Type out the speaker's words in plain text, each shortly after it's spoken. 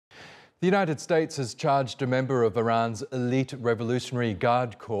The United States has charged a member of Iran's elite Revolutionary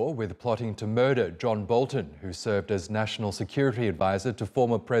Guard Corps with plotting to murder John Bolton, who served as National Security Advisor to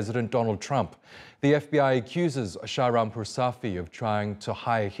former President Donald Trump. The FBI accuses Shahram Poursafi of trying to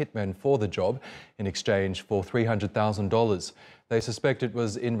hire hitmen for the job in exchange for $300,000. They suspect it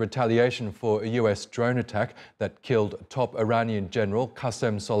was in retaliation for a US drone attack that killed top Iranian General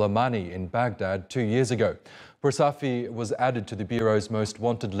Qasem Soleimani in Baghdad 2 years ago. Poursafi was added to the Bureau's most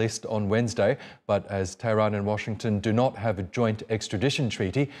wanted list on Wednesday, but as Tehran and Washington do not have a joint extradition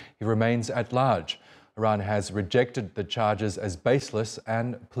treaty, he remains at large. Iran has rejected the charges as baseless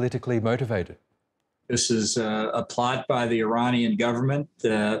and politically motivated. This is a plot by the Iranian government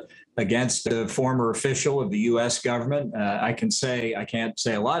against a former official of the U.S. government. I can't say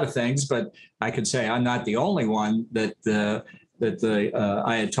a lot of things, but I can say I'm not the only one that the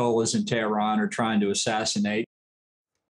Ayatollahs in Tehran are trying to assassinate.